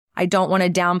I don't want to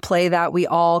downplay that we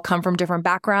all come from different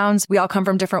backgrounds. We all come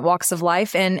from different walks of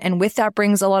life. And with that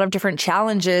brings a lot of different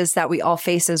challenges that we all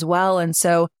face as well. And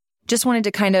so just wanted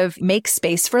to kind of make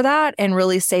space for that and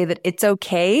really say that it's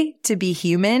okay to be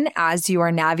human as you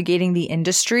are navigating the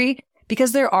industry,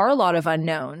 because there are a lot of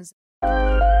unknowns.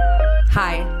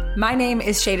 Hi, my name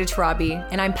is Shayda Tarabi,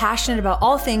 and I'm passionate about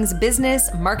all things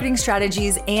business, marketing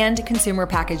strategies, and consumer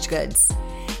packaged goods.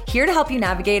 Here to help you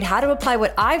navigate how to apply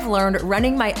what I've learned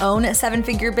running my own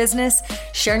 7-figure business,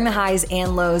 sharing the highs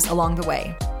and lows along the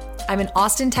way. I'm an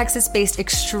Austin, Texas-based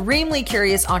extremely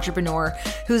curious entrepreneur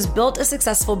who's built a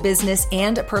successful business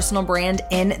and personal brand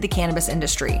in the cannabis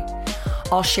industry.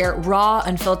 I'll share raw,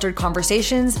 unfiltered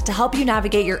conversations to help you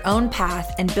navigate your own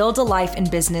path and build a life and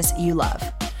business you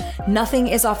love. Nothing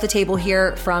is off the table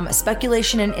here, from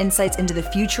speculation and insights into the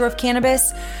future of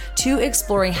cannabis to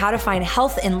exploring how to find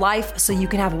health in life so you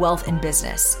can have wealth in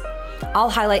business.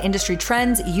 I'll highlight industry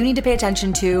trends you need to pay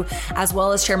attention to, as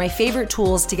well as share my favorite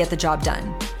tools to get the job done.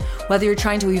 Whether you're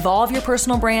trying to evolve your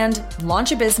personal brand,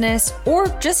 launch a business, or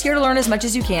just here to learn as much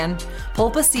as you can, pull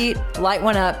up a seat, light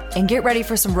one up, and get ready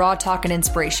for some raw talk and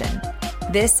inspiration.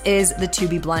 This is the To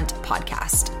Be Blunt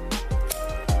podcast.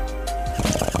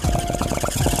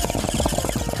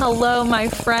 Hello, my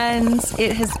friends.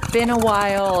 It has been a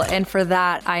while, and for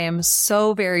that, I am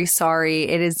so very sorry.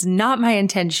 It is not my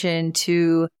intention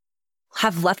to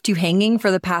have left you hanging for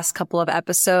the past couple of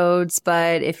episodes,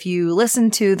 but if you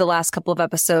listened to the last couple of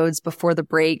episodes before the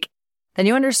break, then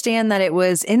you understand that it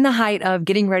was in the height of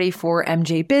getting ready for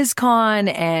MJ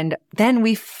BizCon, and then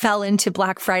we fell into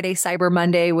Black Friday, Cyber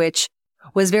Monday, which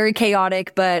was very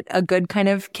chaotic, but a good kind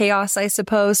of chaos, I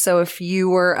suppose. So if you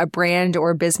were a brand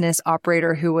or business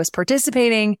operator who was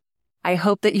participating, I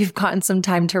hope that you've gotten some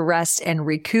time to rest and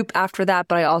recoup after that,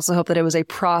 but I also hope that it was a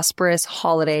prosperous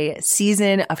holiday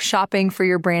season of shopping for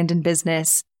your brand and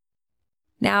business.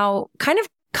 Now, kind of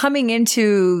coming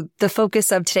into the focus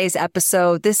of today's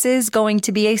episode, this is going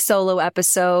to be a solo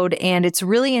episode, and it's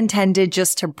really intended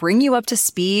just to bring you up to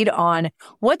speed on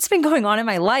what's been going on in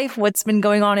my life, what's been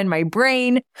going on in my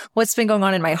brain, what's been going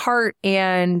on in my heart,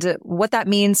 and what that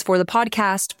means for the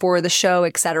podcast, for the show,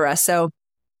 etc. So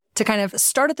to kind of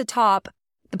start at the top,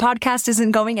 the podcast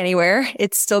isn't going anywhere.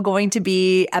 It's still going to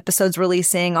be episodes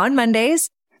releasing on Mondays.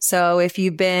 So if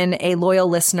you've been a loyal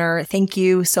listener, thank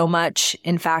you so much.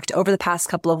 In fact, over the past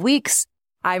couple of weeks,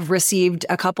 I've received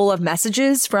a couple of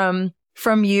messages from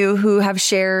you who have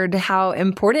shared how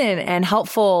important and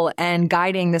helpful and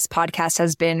guiding this podcast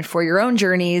has been for your own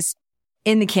journeys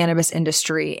in the cannabis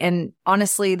industry. And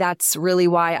honestly, that's really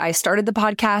why I started the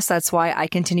podcast. That's why I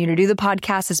continue to do the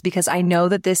podcast, is because I know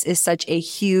that this is such a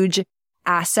huge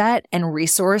asset and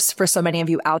resource for so many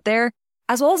of you out there,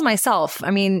 as well as myself.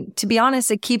 I mean, to be honest,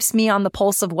 it keeps me on the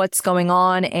pulse of what's going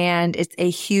on, and it's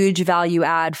a huge value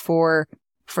add for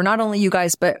not only you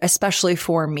guys, but especially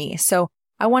for me. So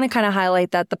I want to kind of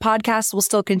highlight that the podcast will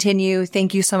still continue.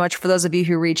 Thank you so much for those of you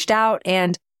who reached out,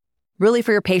 and really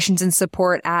for your patience and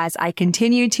support as I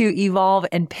continue to evolve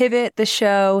and pivot the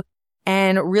show.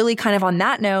 And really kind of on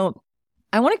that note,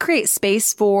 I want to create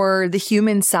space for the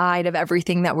human side of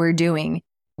everything that we're doing.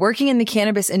 Working in the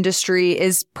cannabis industry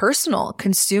is personal.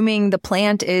 Consuming the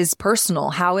plant is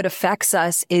personal. How it affects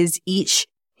us is each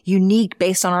unique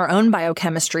based on our own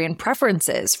biochemistry and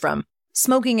preferences, from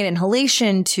smoking and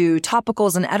inhalation to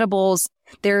topicals and edibles.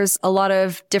 There's a lot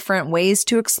of different ways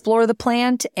to explore the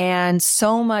plant, and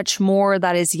so much more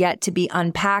that is yet to be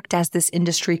unpacked as this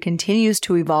industry continues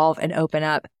to evolve and open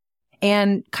up.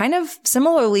 And kind of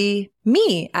similarly,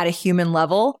 me at a human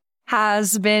level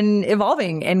has been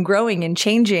evolving and growing and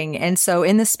changing. And so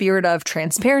in the spirit of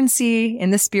transparency,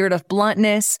 in the spirit of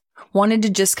bluntness, wanted to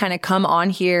just kind of come on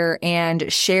here and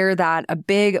share that a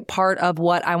big part of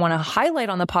what I want to highlight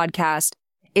on the podcast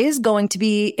is going to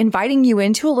be inviting you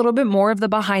into a little bit more of the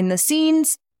behind the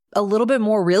scenes, a little bit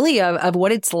more really of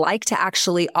what it's like to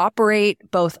actually operate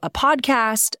both a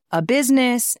podcast, a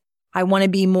business. I want to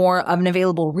be more of an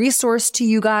available resource to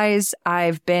you guys.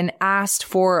 I've been asked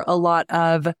for a lot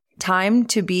of time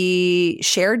to be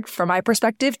shared from my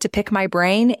perspective, to pick my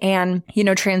brain. And,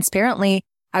 transparently,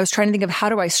 I was trying to think of how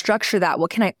do I structure that?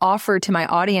 What can I offer to my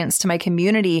audience, to my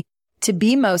community, to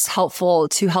be most helpful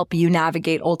to help you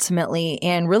navigate ultimately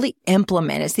and really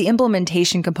implement? It's the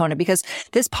implementation component, because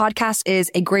this podcast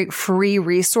is a great free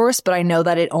resource, but I know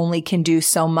that it only can do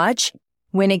so much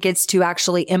when it gets to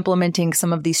actually implementing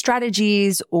some of these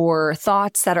strategies or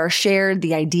thoughts that are shared,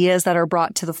 the ideas that are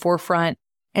brought to the forefront.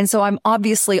 And so I'm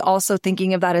obviously also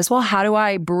thinking of that as well. How do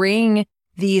I bring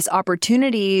these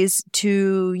opportunities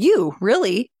to you,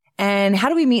 really? And how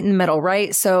do we meet in the middle,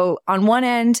 right? So on one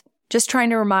end, just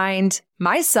trying to remind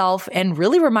myself and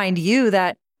really remind you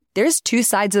that there's two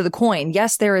sides of the coin.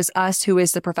 Yes, there is us who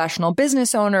is the professional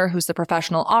business owner, who's the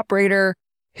professional operator,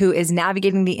 who is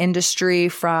navigating the industry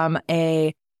from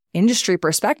a industry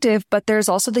perspective, but there's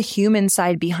also the human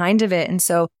side behind of it. And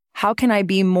so how can I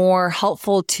be more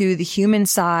helpful to the human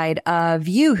side of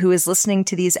you who is listening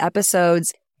to these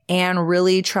episodes and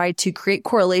really try to create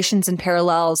correlations and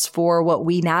parallels for what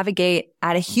we navigate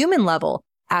at a human level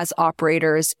as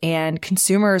operators and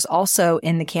consumers also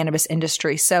in the cannabis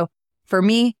industry. So for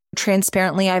me,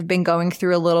 transparently, I've been going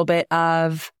through a little bit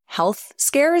of health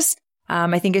scares.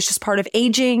 I think it's just part of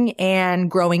aging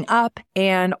and growing up,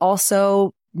 and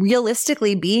also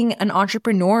realistically being an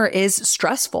entrepreneur is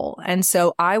stressful. And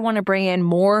so I want to bring in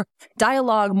more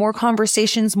dialogue, more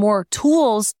conversations, more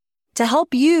tools to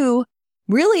help you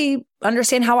really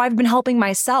understand how I've been helping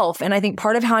myself. And I think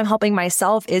part of how I'm helping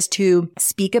myself is to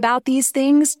speak about these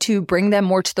things, to bring them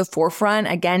more to the forefront,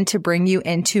 again, to bring you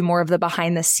into more of the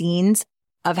behind the scenes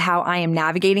of how I am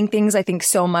navigating things. I think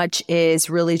so much is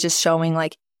really just showing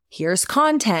like, here's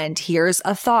content, here's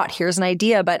a thought, here's an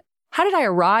idea, but how did I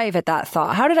arrive at that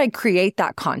thought? How did I create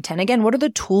that content? Again, what are the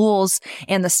tools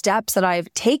and the steps that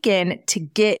I've taken to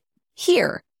get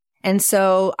here? And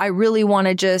so I really want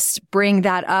to just bring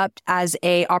that up as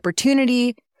a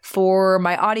opportunity for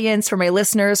my audience, for my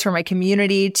listeners, for my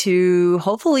community to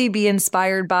hopefully be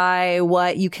inspired by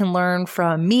what you can learn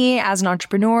from me as an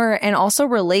entrepreneur and also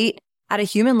relate at a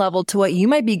human level to what you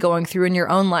might be going through in your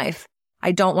own life.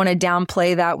 I don't want to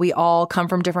downplay that we all come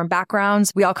from different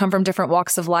backgrounds. We all come from different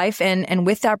walks of life. And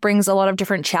with that brings a lot of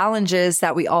different challenges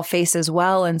that we all face as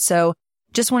well. And so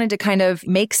just wanted to kind of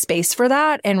make space for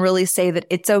that and really say that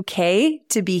it's okay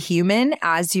to be human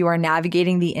as you are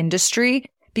navigating the industry,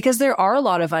 because there are a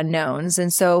lot of unknowns.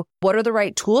 And so what are the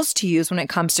right tools to use when it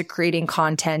comes to creating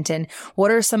content? And what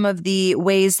are some of the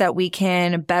ways that we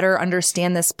can better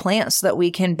understand this plant so that we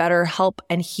can better help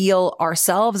and heal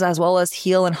ourselves as well as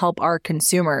heal and help our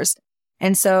consumers?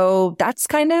 And so that's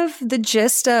kind of the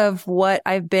gist of what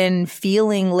I've been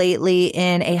feeling lately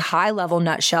in a high level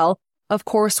nutshell. Of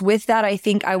course, with that, I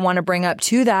think I want to bring up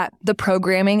too that the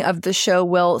programming of the show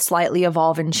will slightly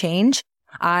evolve and change.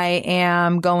 I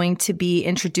am going to be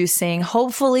introducing,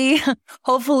 hopefully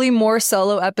more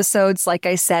solo episodes, like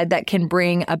I said, that can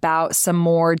bring about some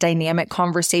more dynamic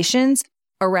conversations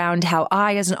around how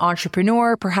I, as an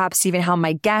entrepreneur, perhaps even how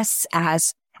my guests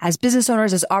as business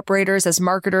owners, as operators, as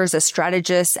marketers, as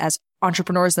strategists, as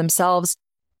entrepreneurs themselves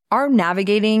are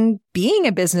navigating being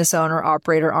a business owner,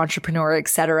 operator, entrepreneur,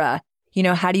 etc. You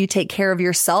know, how do you take care of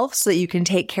yourself so that you can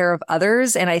take care of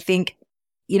others? And I think,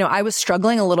 you know, I was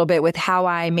struggling a little bit with how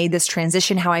I made this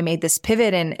transition, how I made this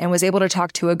pivot, and was able to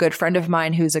talk to a good friend of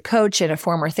mine who's a coach and a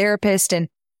former therapist. And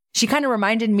she kind of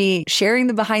reminded me, sharing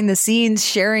the behind the scenes,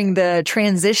 sharing the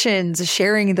transitions,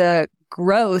 sharing the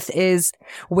growth is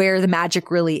where the magic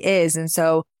really is. And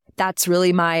so that's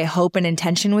really my hope and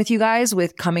intention with you guys,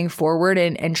 with coming forward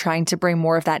and trying to bring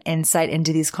more of that insight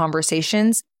into these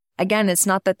conversations. Again, it's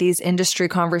not that these industry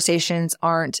conversations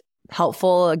aren't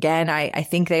helpful. Again, I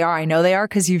think they are. I know they are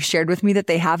because you've shared with me that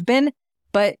they have been,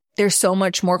 but there's so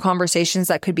much more conversations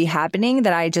that could be happening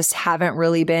that I just haven't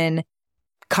really been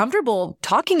comfortable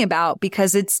talking about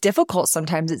because it's difficult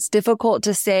sometimes. It's difficult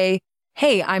to say,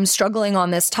 hey, I'm struggling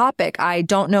on this topic. I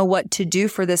don't know what to do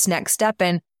for this next step.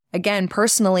 And again,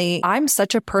 personally, I'm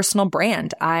such a personal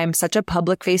brand. I'm such a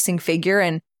public facing figure.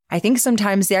 And I think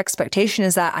sometimes the expectation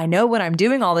is that I know what I'm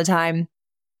doing all the time.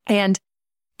 And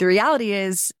the reality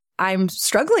is I'm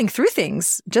struggling through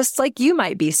things just like you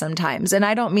might be sometimes. And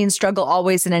I don't mean struggle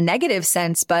always in a negative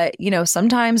sense, but you know,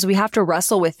 sometimes we have to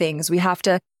wrestle with things. We have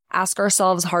to ask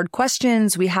ourselves hard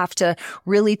questions. We have to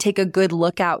really take a good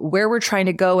look at where we're trying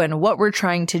to go and what we're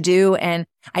trying to do. And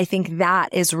I think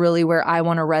that is really where I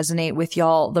want to resonate with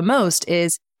y'all the most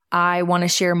is I want to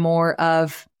share more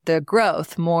of the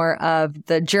growth, more of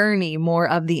the journey, more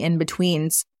of the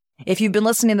in-betweens. If you've been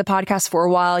listening to the podcast for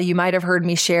a while, you might have heard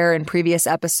me share in previous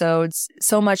episodes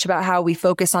so much about how we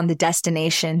focus on the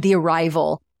destination, the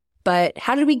arrival. But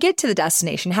how did we get to the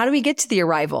destination? How do we get to the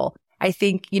arrival? I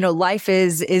think, you know, life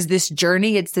is this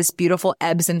journey. It's this beautiful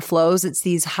ebbs and flows. It's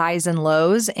these highs and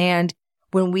lows. And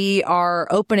when we are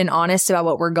open and honest about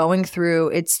what we're going through,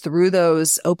 it's through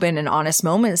those open and honest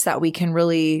moments that we can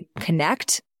really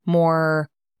connect more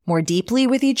deeply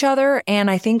with each other.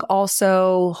 And I think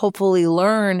also hopefully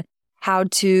learn how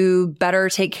to better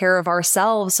take care of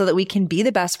ourselves so that we can be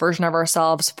the best version of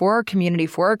ourselves for our community,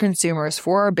 for our consumers,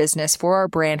 for our business, for our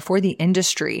brand, for the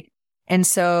industry. And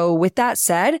so with that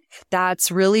said,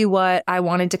 that's really what I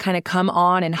wanted to kind of come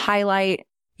on and highlight.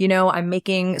 I'm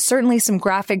making certainly some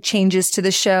graphic changes to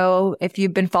the show. If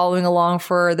you've been following along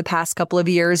for the past couple of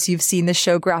years, you've seen the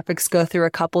show graphics go through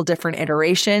a couple different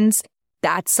iterations.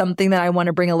 That's something that I want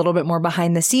to bring a little bit more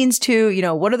behind the scenes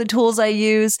to. What are the tools I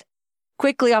use?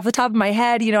 Quickly off the top of my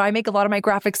head, I make a lot of my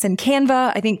graphics in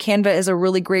Canva. I think Canva is a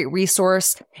really great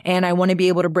resource, and I want to be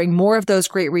able to bring more of those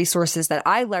great resources that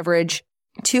I leverage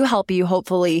to help you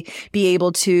hopefully be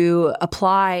able to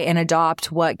apply and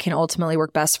adopt what can ultimately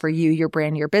work best for you, your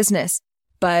brand, your business.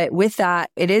 But with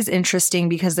that, it is interesting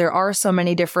because there are so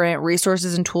many different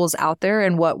resources and tools out there,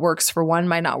 and what works for one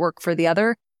might not work for the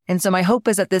other. And so my hope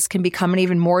is that this can become an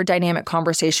even more dynamic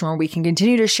conversation where we can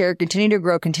continue to share, continue to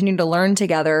grow, continue to learn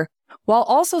together, while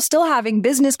also still having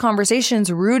business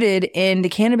conversations rooted in the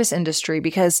cannabis industry,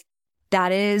 because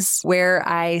that is where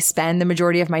I spend the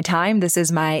majority of my time. This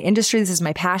is my industry. This is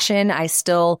my passion. I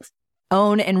still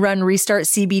own and run Restart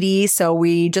CBD. So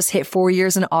we just hit 4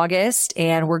 years in August,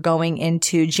 and we're going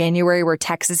into January where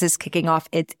Texas is kicking off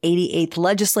its 88th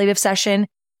legislative session.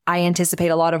 I anticipate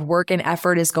a lot of work and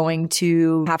effort is going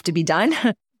to have to be done,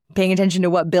 paying attention to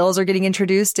what bills are getting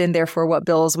introduced and therefore what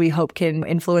bills we hope can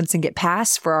influence and get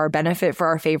passed for our benefit, for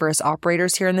our favor as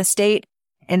operators here in the state.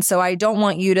 And so I don't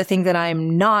want you to think that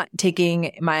I'm not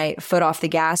taking my foot off the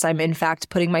gas. I'm in fact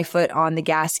putting my foot on the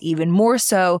gas even more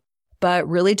so, but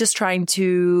really just trying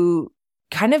to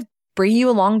kind of bring you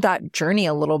along that journey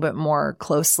a little bit more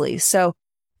closely. So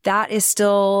that is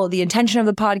still the intention of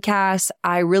the podcast.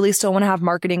 I really still want to have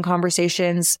marketing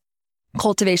conversations,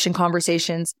 cultivation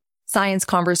conversations, science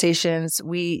conversations.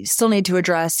 We still need to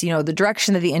address, the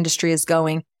direction that the industry is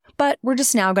going. But we're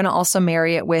just now going to also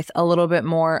marry it with a little bit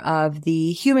more of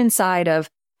the human side of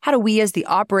how do we as the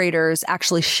operators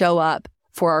actually show up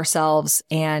for ourselves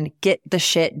and get the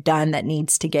shit done that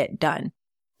needs to get done.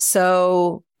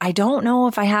 So I don't know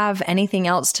if I have anything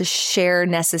else to share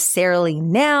necessarily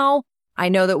now. I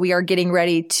know that we are getting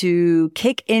ready to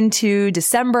kick into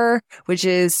December, which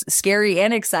is scary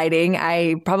and exciting.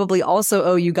 I probably also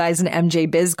owe you guys an MJ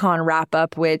BizCon wrap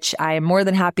up, which I am more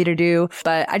than happy to do.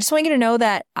 But I just want you to know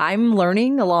that I'm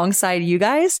learning alongside you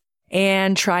guys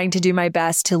and trying to do my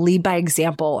best to lead by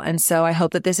example. And so I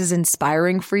hope that this is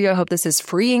inspiring for you. I hope this is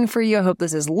freeing for you. I hope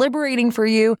this is liberating for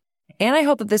you. And I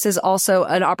hope that this is also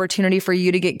an opportunity for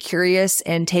you to get curious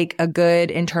and take a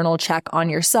good internal check on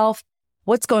yourself.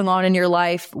 What's going on in your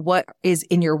life? What is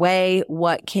in your way?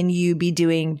 What can you be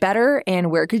doing better?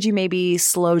 And where could you maybe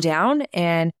slow down?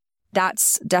 And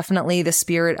that's definitely the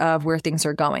spirit of where things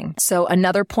are going. So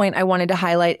another point I wanted to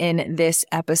highlight in this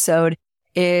episode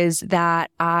is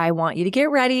that I want you to get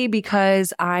ready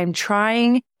because I'm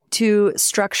trying to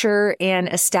structure and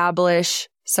establish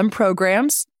some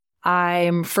programs.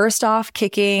 I'm first off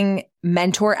kicking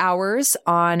mentor hours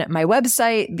on my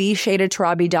website,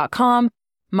 theshadedtarabi.com.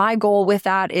 My goal with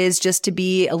that is just to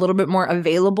be a little bit more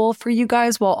available for you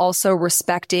guys while also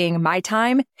respecting my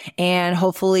time. And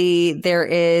hopefully there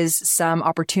is some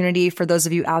opportunity for those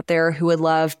of you out there who would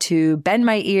love to bend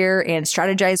my ear and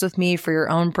strategize with me for your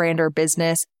own brand or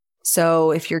business.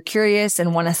 So if you're curious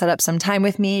and want to set up some time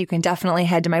with me, you can definitely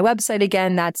head to my website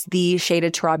again. That's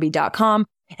theshadedtarabi.com.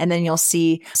 And then you'll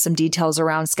see some details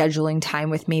around scheduling time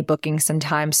with me, booking some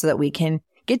time so that we can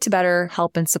get to better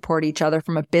help and support each other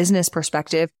from a business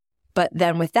perspective. But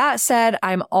then with that said,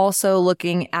 I'm also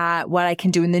looking at what I can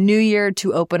do in the new year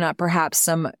to open up perhaps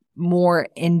some more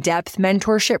in-depth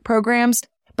mentorship programs.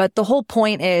 But the whole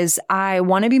point is I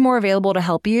want to be more available to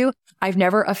help you. I've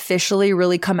never officially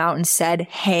really come out and said,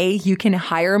 hey, you can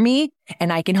hire me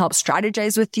and I can help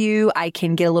strategize with you. I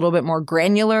can get a little bit more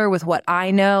granular with what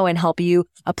I know and help you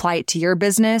apply it to your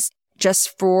business.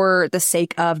 Just for the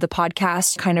sake of the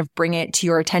podcast, kind of bring it to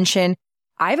your attention.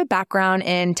 I have a background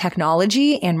in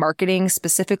technology and marketing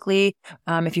specifically.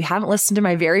 If you haven't listened to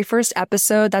my very first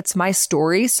episode, that's my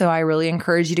story. So I really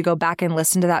encourage you to go back and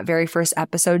listen to that very first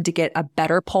episode to get a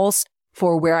better pulse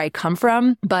for where I come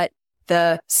from. But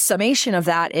the summation of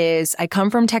that is I come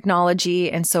from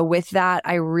technology. And so with that,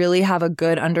 I really have a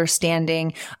good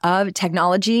understanding of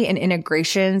technology and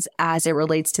integrations as it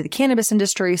relates to the cannabis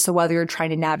industry. So whether you're trying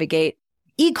to navigate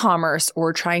e-commerce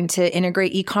or trying to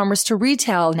integrate e-commerce to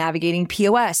retail, navigating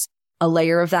POS, a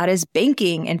layer of that is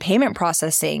banking and payment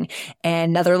processing.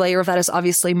 And another layer of that is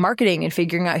obviously marketing and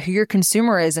figuring out who your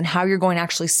consumer is and how you're going to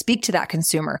actually speak to that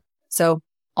consumer. So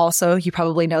also, you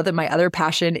probably know that my other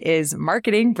passion is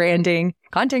marketing, branding,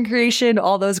 content creation,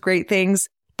 all those great things.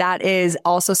 That is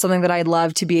also something that I'd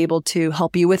love to be able to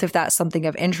help you with if that's something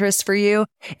of interest for you.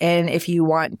 And if you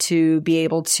want to be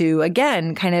able to,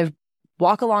 again, kind of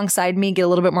walk alongside me, get a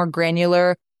little bit more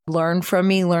granular, learn from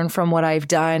me, learn from what I've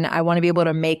done. I want to be able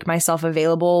to make myself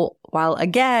available while,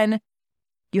 again,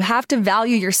 you have to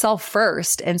value yourself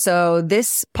first. And so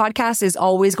this podcast is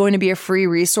always going to be a free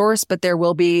resource, but there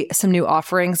will be some new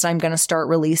offerings that I'm going to start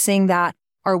releasing that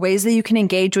are ways that you can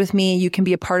engage with me. You can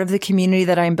be a part of the community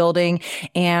that I'm building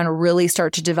and really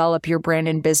start to develop your brand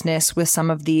and business with some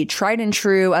of the tried and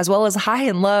true, as well as high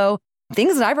and low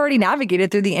things that I've already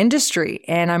navigated through the industry.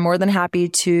 And I'm more than happy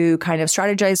to kind of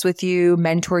strategize with you,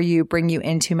 mentor you, bring you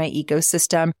into my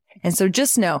ecosystem. And so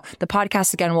just know the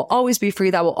podcast, again, will always be free.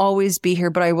 That will always be here,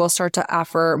 but I will start to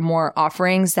offer more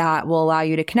offerings that will allow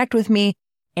you to connect with me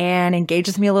and engage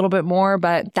with me a little bit more.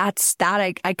 But that's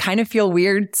that. I kind of feel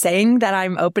weird saying that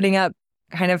I'm opening up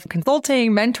kind of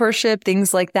consulting, mentorship,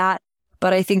 things like that.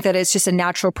 But I think that it's just a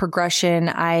natural progression.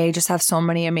 I just have so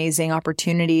many amazing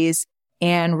opportunities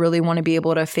and really want to be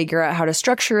able to figure out how to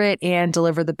structure it and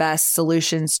deliver the best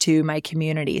solutions to my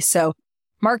community. So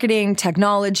marketing,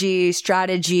 technology,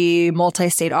 strategy,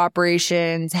 multi-state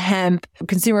operations, hemp,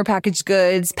 consumer packaged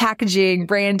goods, packaging,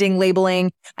 branding,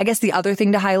 labeling. I guess the other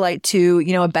thing to highlight too,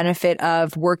 a benefit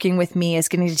of working with me is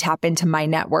getting to tap into my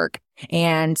network.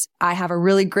 And I have a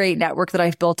really great network that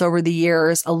I've built over the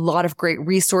years, a lot of great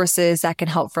resources that can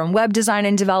help from web design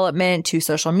and development to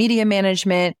social media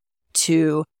management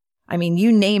to,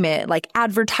 you name it, like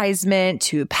advertisement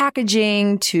to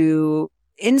packaging to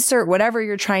insert whatever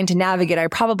you're trying to navigate. I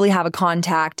probably have a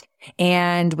contact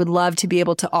and would love to be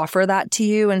able to offer that to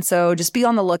you. And so just be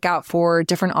on the lookout for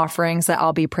different offerings that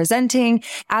I'll be presenting.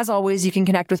 As always, you can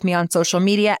connect with me on social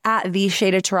media at the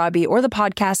Shayda Torabi or the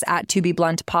podcast at To Be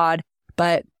Blunt Pod.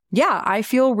 But yeah, I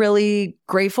feel really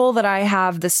grateful that I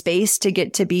have the space to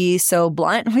get to be so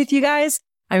blunt with you guys.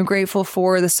 I'm grateful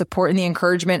for the support and the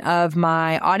encouragement of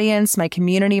my audience, my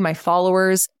community, my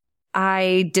followers.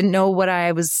 I didn't know what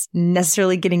I was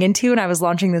necessarily getting into when I was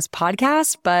launching this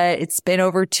podcast, but it's been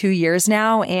over 2 years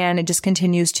now and it just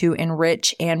continues to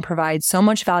enrich and provide so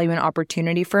much value and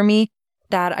opportunity for me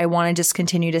that I want to just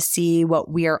continue to see what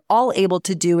we are all able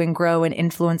to do and grow and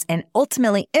influence and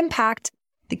ultimately impact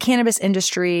the cannabis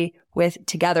industry with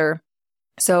together.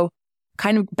 So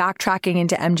kind of backtracking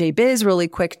into MJ Biz really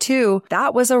quick too.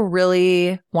 That was a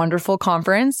really wonderful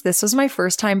conference. This was my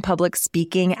first time public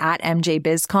speaking at MJ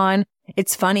BizCon.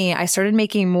 It's funny. I started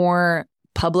making more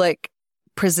public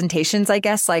presentations, I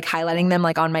guess, like highlighting them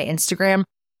like on my Instagram.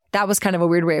 That was kind of a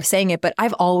weird way of saying it, but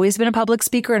I've always been a public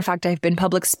speaker. In fact, I've been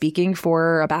public speaking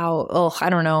for about,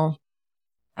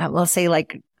 let's say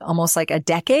like almost like a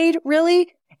decade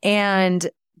really. And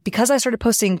because I started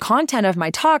posting content of my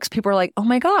talks, people are like, oh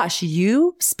my gosh,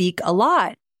 you speak a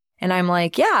lot. And I'm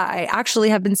like, yeah, I actually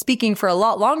have been speaking for a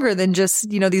lot longer than just,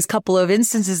 these couple of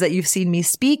instances that you've seen me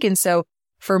speak. And so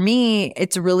for me,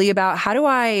 it's really about how do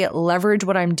I leverage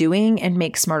what I'm doing and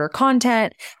make smarter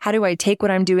content? How do I take what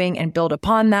I'm doing and build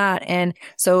upon that? And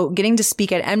so getting to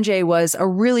speak at MJ was a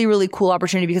really, really cool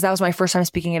opportunity because that was my first time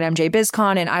speaking at MJ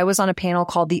BizCon. And I was on a panel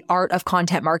called The Art of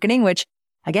Content Marketing, which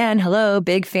again, hello,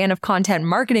 big fan of content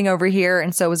marketing over here.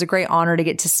 And so it was a great honor to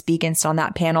get to speak and sit on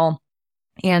that panel.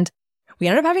 And we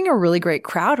ended up having a really great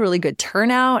crowd, really good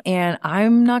turnout. And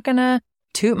I'm not going to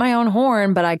toot my own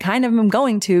horn, but I kind of am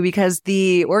going to because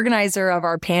the organizer of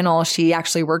our panel, she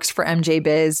actually works for MJ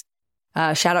Biz.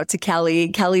 Shout out to Kelly.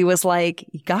 Kelly was like,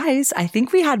 guys, I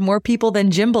think we had more people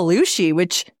than Jim Belushi,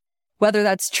 which whether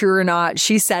that's true or not,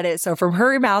 she said it. So from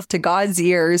her mouth to God's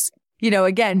ears,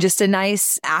 again, just a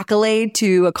nice accolade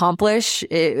to accomplish.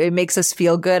 It makes us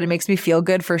feel good. It makes me feel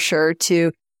good for sure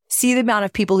to see the amount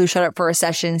of people who showed up for a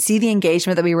session, see the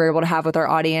engagement that we were able to have with our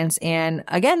audience. And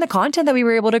again, the content that we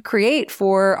were able to create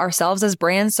for ourselves as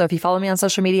brands. So if you follow me on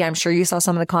social media, I'm sure you saw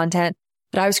some of the content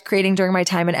that I was creating during my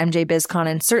time at MJ BizCon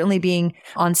and certainly being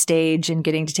on stage and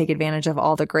getting to take advantage of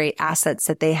all the great assets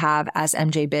that they have as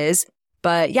MJ Biz.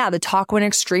 But yeah, the talk went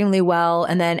extremely well.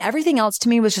 And then everything else to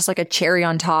me was just like a cherry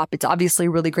on top. It's obviously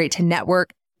really great to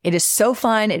network. It is so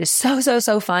fun. It is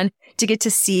so fun to get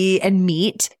to see and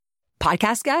meet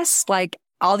podcast guests, like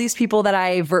all these people that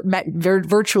I met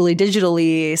virtually,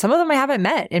 digitally. Some of them I haven't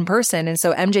met in person. And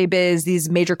so MJ Biz, these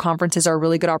major conferences are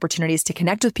really good opportunities to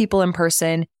connect with people in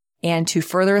person and to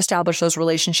further establish those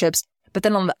relationships. But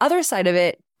then on the other side of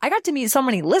it, I got to meet so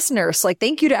many listeners. Like,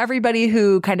 thank you to everybody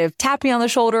who kind of tapped me on the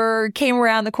shoulder, came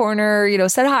around the corner,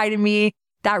 said hi to me.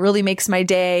 That really makes my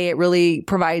day. It really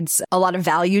provides a lot of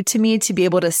value to me to be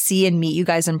able to see and meet you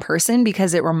guys in person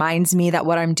because it reminds me that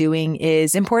what I'm doing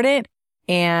is important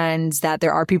and that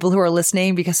there are people who are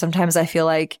listening because sometimes I feel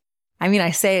like, I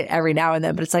say it every now and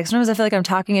then, but it's like sometimes I feel like I'm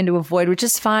talking into a void, which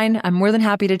is fine. I'm more than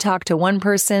happy to talk to one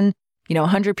person,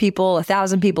 100 people,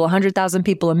 1,000 people, 100,000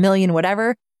 people, 1 million,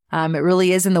 whatever. It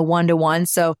really is in the one-to-one.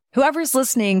 So whoever's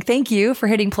listening, thank you for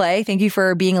hitting play. Thank you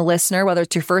for being a listener, whether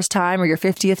it's your first time or your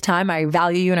 50th time. I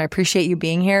value you and I appreciate you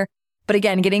being here. But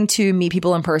again, getting to meet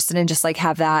people in person and just like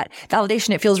have that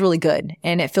validation, it feels really good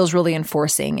and it feels really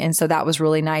enforcing. And so that was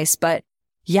really nice. But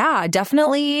yeah,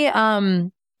 definitely.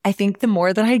 I think the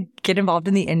more that I get involved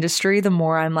in the industry, the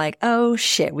more I'm like, oh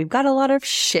shit, we've got a lot of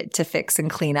shit to fix and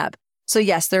clean up. So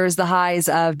yes, there's the highs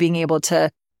of being able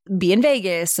to be in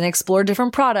Vegas and explore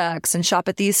different products and shop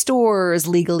at these stores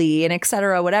legally and et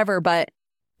cetera, whatever. But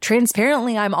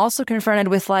transparently, I'm also confronted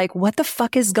with like, what the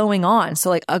fuck is going on? So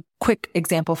like a quick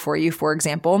example for you, for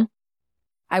example,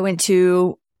 I went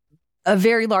to a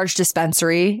very large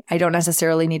dispensary. I don't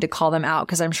necessarily need to call them out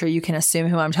because I'm sure you can assume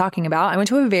who I'm talking about. I went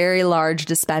to a very large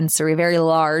dispensary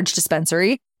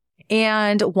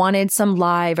and wanted some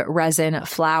live resin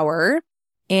flower.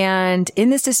 And in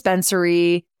this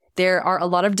dispensary, there are a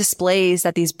lot of displays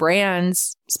that these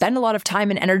brands spend a lot of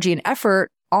time and energy and effort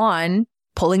on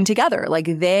pulling together.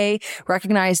 Like they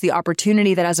recognize the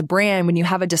opportunity that as a brand, when you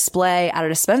have a display at a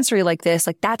dispensary like this,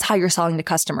 like that's how you're selling to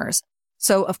customers.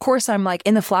 So of course I'm like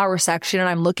in the flower section and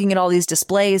I'm looking at all these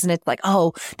displays and it's like,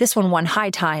 oh, this one won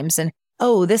High Times and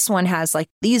oh, this one has like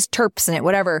these terps in it,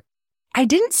 whatever. I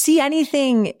didn't see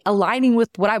anything aligning with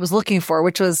what I was looking for,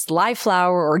 which was live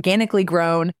flower, organically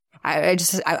grown. I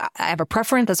have a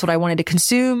preference. That's what I wanted to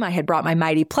consume. I had brought my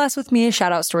Mighty Plus with me,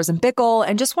 shout out Storz & Bickel,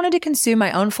 and just wanted to consume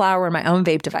my own flower and my own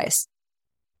vape device.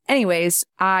 Anyways,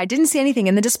 I didn't see anything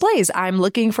in the displays. I'm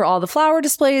looking for all the flower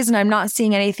displays and I'm not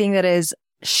seeing anything that is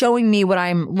showing me what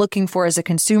I'm looking for as a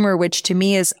consumer, which to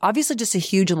me is obviously just a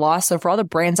huge loss. So for all the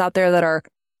brands out there that are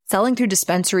selling through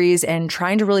dispensaries and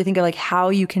trying to really think of like how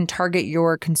you can target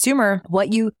your consumer,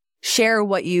 what you share,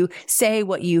 what you say,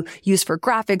 what you use for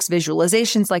graphics,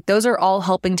 visualizations, like those are all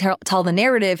helping tell the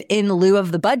narrative in lieu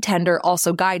of the bud tender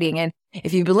also guiding. And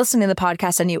if you've been listening to the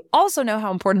podcast and you also know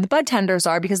how important the bud tenders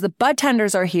are, because the bud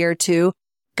tenders are here to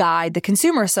guide the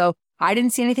consumer. So I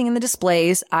didn't see anything in the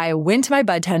displays. I went to my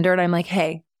bud tender and I'm like,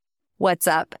 hey, what's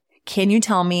up? Can you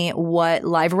tell me what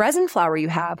live resin flower you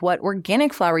have? What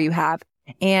organic flower you have?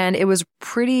 And it was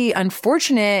pretty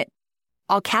unfortunate.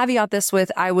 I'll caveat this with,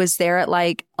 I was there at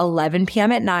like 11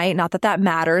 p.m. at night. Not that that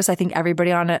matters. I think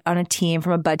everybody on a team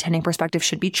from a bud tending perspective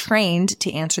should be trained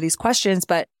to answer these questions,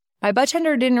 but my bud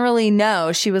tender didn't really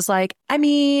know. She was like, I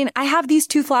mean, I have these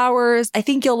two flowers. I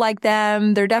think you'll like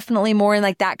them. They're definitely more in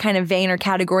like that kind of vein or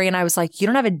category. And I was like, you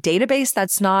don't have a database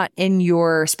that's not in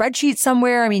your spreadsheet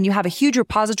somewhere? I mean, you have a huge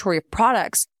repository of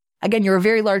products. Again, you're a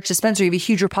very large dispensary. You have a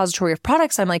huge repository of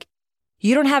products. I'm like,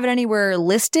 you don't have it anywhere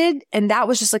listed. And that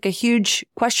was just like a huge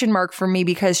question mark for me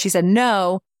because she said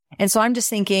no. And so I'm just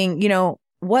thinking, you know,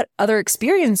 what other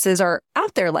experiences are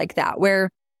out there like that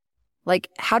where like,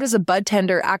 how does a bud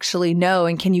tender actually know?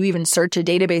 And can you even search a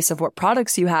database of what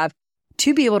products you have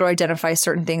to be able to identify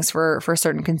certain things for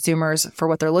certain consumers for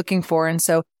what they're looking for? And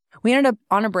so we ended up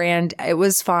on a brand. It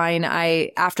was fine.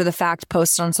 I, after the fact,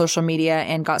 posted on social media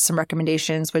and got some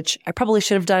recommendations, which I probably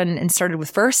should have done and started with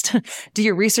first. Do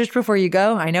your research before you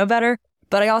go. I know better.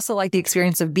 But I also like the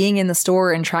experience of being in the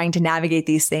store and trying to navigate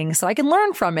these things so I can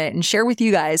learn from it and share with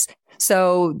you guys.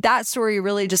 So that story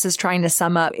really just is trying to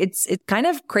sum up. It's kind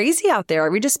of crazy out there.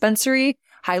 Every dispensary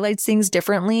highlights things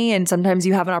differently. And sometimes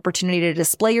you have an opportunity to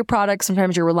display your product.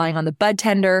 Sometimes you're relying on the bud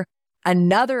tender.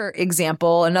 Another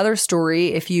example, another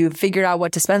story, if you've figured out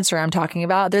what dispensary I'm talking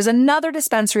about, there's another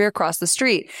dispensary across the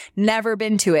street. Never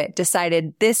been to it.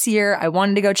 Decided this year I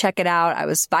wanted to go check it out. I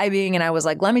was vibing and I was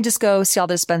like, let me just go see all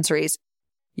the dispensaries.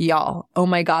 Y'all, oh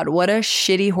my God, what a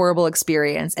shitty, horrible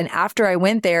experience. And after I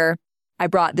went there, I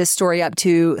brought this story up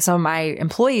to some of my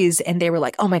employees and they were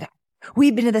like, oh my God,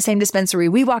 we've been to the same dispensary.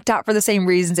 We walked out for the same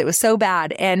reasons. It was so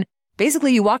bad. And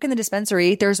basically you walk in the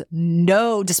dispensary, there's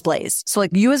no displays. So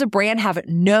like you as a brand have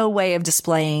no way of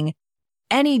displaying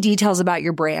any details about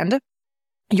your brand.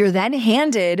 You're then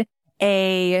handed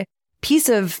a piece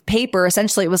of paper.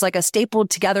 Essentially, it was like a stapled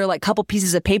together, like couple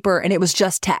pieces of paper, and it was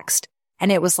just text.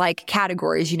 And it was like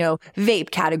categories, you know, vape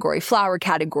category, flower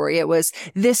category. It was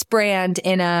this brand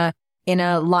in a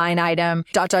line item, ...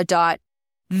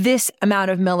 this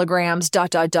amount of milligrams, ...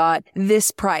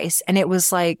 this price. And it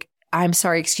was like, I'm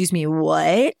sorry, excuse me,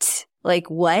 what? Like,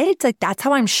 what? Like, that's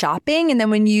how I'm shopping? And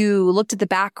then when you looked at the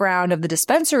background of the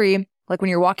dispensary, like when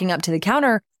you're walking up to the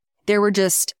counter, there were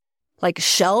just like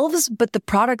shelves, but the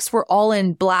products were all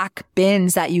in black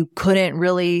bins that you couldn't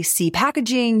really see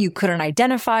packaging. You couldn't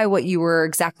identify what you were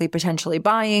exactly potentially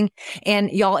buying. And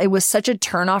y'all, it was such a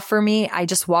turnoff for me. I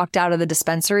just walked out of the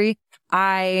dispensary.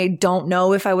 I don't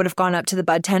know if I would have gone up to the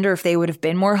bud tender if they would have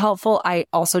been more helpful. I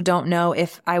also don't know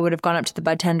if I would have gone up to the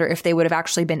bud tender if they would have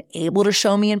actually been able to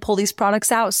show me and pull these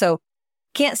products out. So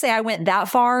can't say I went that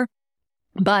far,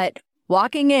 but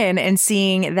walking in and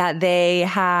seeing that they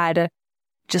had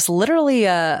just literally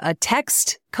a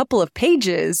text couple of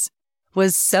pages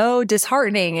was so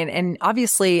disheartening. And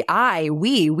obviously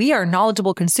we are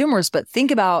knowledgeable consumers, but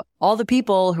think about all the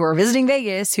people who are visiting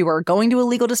Vegas, who are going to a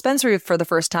legal dispensary for the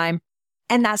first time.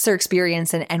 And that's their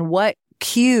experience and what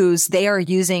cues they are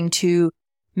using to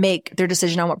make their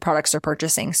decision on what products they're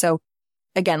purchasing. So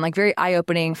again, like very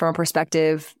eye-opening from a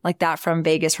perspective like that from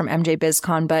Vegas, from MJ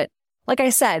BizCon. But like I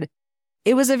said,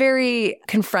 it was a very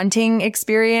confronting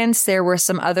experience. There were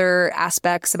some other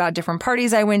aspects about different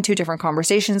parties I went to, different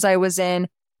conversations I was in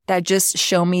that just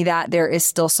show me that there is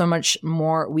still so much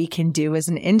more we can do as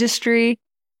an industry.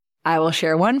 I will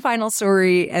share one final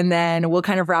story and then we'll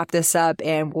kind of wrap this up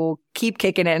and we'll keep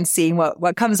kicking it and seeing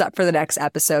what comes up for the next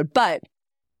episode. But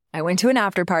I went to an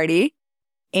after party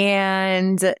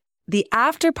and the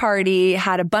after party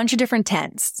had a bunch of different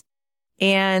tents.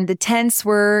 And the tents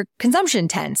were consumption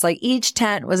tents. Like each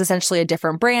tent was essentially a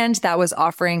different brand that was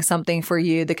offering something for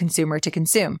you, the consumer, to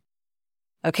consume.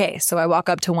 Okay, so I walk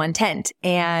up to one tent,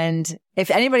 and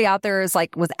if anybody out there is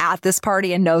like was at this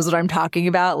party and knows what I'm talking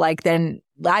about, like then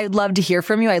I'd love to hear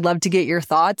from you. I'd love to get your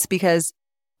thoughts because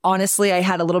honestly, I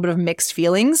had a little bit of mixed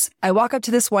feelings. I walk up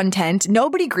to this one tent.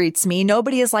 Nobody greets me.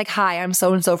 Nobody is like, "Hi, I'm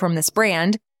so-and-so from this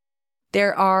brand."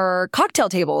 There are cocktail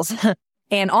tables.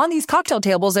 And on these cocktail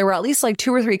tables, there were at least like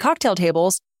 2 or 3 cocktail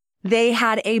tables. They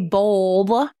had a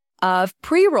bowl of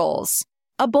pre-rolls,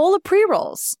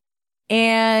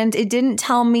 And it didn't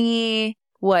tell me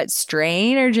what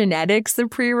strain or genetics the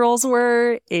pre-rolls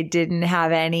were. It didn't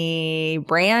have any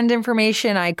brand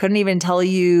information. I couldn't even tell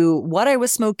you what I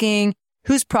was smoking,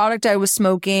 whose product I was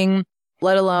smoking,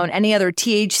 let alone any other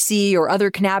THC or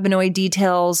other cannabinoid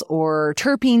details or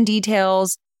terpene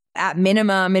details. At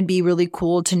minimum, it'd be really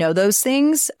cool to know those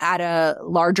things at a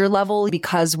larger level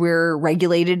because we're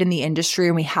regulated in the industry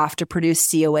and we have to produce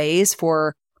COAs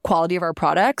for quality of our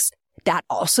products. That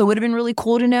also would have been really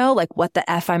cool to know, like what the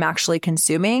F I'm actually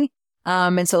consuming.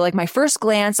 And so like my first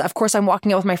glance, of course, I'm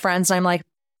walking out with my friends and I'm like,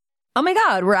 oh my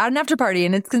God, we're at an after party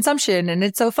and it's consumption and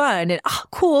it's so fun. And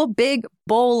cool, big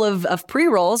bowl of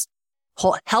pre-rolls,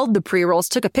 held the pre-rolls,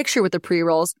 took a picture with the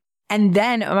pre-rolls. And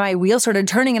then my wheels started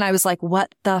turning and I was like,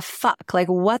 what the fuck? Like,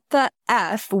 what the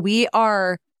F? We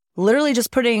are literally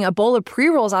just putting a bowl of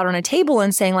pre-rolls out on a table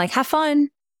and saying like, have fun.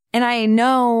 And I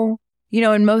know,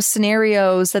 in most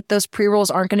scenarios that those pre-rolls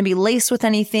aren't going to be laced with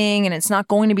anything and it's not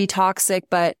going to be toxic,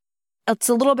 but it's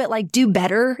a little bit like do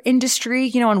better industry.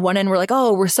 On one end, we're like,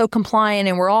 oh, we're so compliant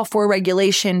and we're all for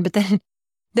regulation. But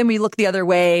then we look the other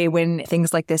way when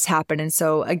things like this happen. And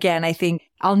so again, I think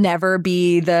I'll never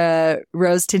be the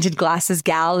rose tinted glasses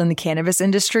gal in the cannabis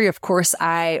industry. Of course,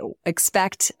 I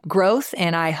expect growth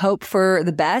and I hope for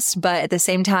the best. But at the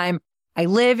same time, I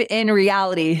live in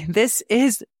reality. This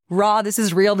is raw. This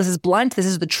is real. This is blunt. This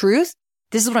is the truth.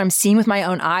 This is what I'm seeing with my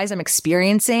own eyes. I'm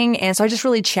experiencing. And so I just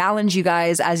really challenge you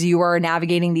guys as you are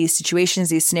navigating these situations,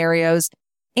 these scenarios,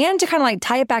 and to kind of like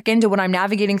tie it back into what I'm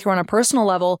navigating through on a personal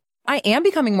level. I am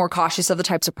becoming more cautious of the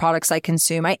types of products I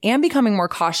consume. I am becoming more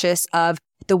cautious of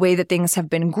the way that things have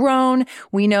been grown.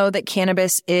 We know that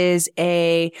cannabis is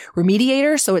a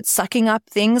remediator, so it's sucking up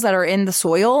things that are in the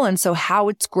soil. And so how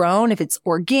it's grown, if it's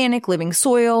organic, living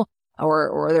soil,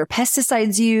 or are there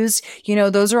pesticides used,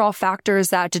 those are all factors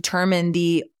that determine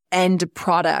the end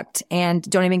product. And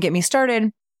don't even get me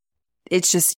started.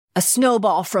 It's just a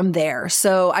snowball from there.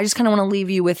 So I just kind of want to leave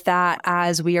you with that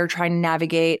as we are trying to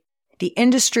navigate the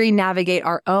industry, navigate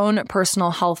our own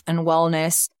personal health and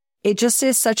wellness. It just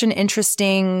is such an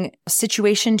interesting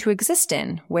situation to exist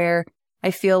in where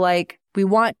I feel like we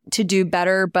want to do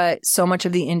better, but so much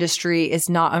of the industry is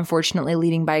not, unfortunately,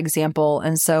 leading by example.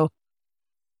 And so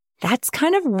that's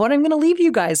kind of what I'm going to leave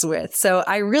you guys with. So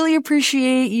I really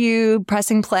appreciate you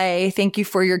pressing play. Thank you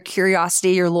for your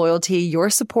curiosity, your loyalty,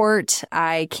 your support.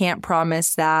 I can't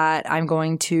promise that I'm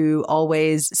going to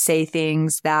always say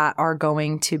things that are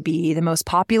going to be the most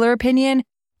popular opinion,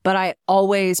 but I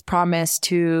always promise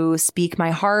to speak my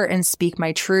heart and speak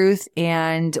my truth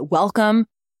and welcome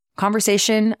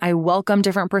conversation. I welcome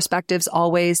different perspectives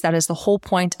always. That is the whole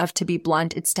point of To Be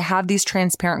Blunt. It's to have these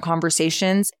transparent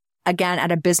conversations. Again,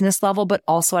 at a business level, but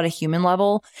also at a human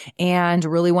level, and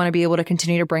really want to be able to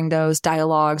continue to bring those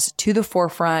dialogues to the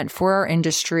forefront for our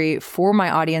industry, for my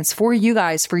audience, for you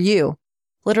guys, for you,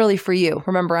 literally for you.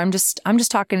 Remember, I'm just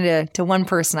talking to one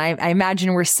person. I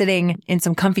imagine we're sitting in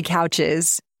some comfy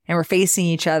couches and we're facing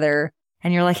each other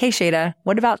and you're like, hey, Shada,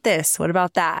 what about this? What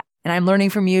about that? And I'm learning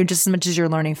from you just as much as you're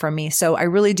learning from me. So I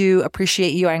really do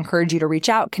appreciate you. I encourage you to reach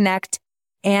out, connect,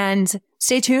 and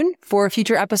stay tuned for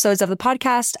future episodes of the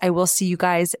podcast. I will see you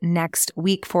guys next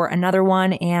week for another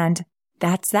one. And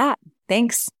that's that.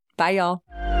 Thanks. Bye, y'all.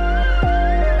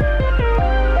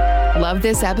 Love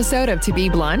this episode of To Be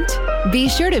Blunt? Be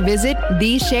sure to visit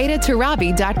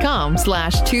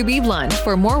theshadatarabi.com/tobeblunt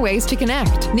for more ways to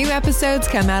connect. New episodes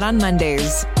come out on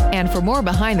Mondays. And for more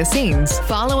behind the scenes,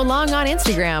 follow along on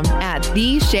Instagram at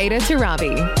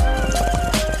 @theshadatarabi.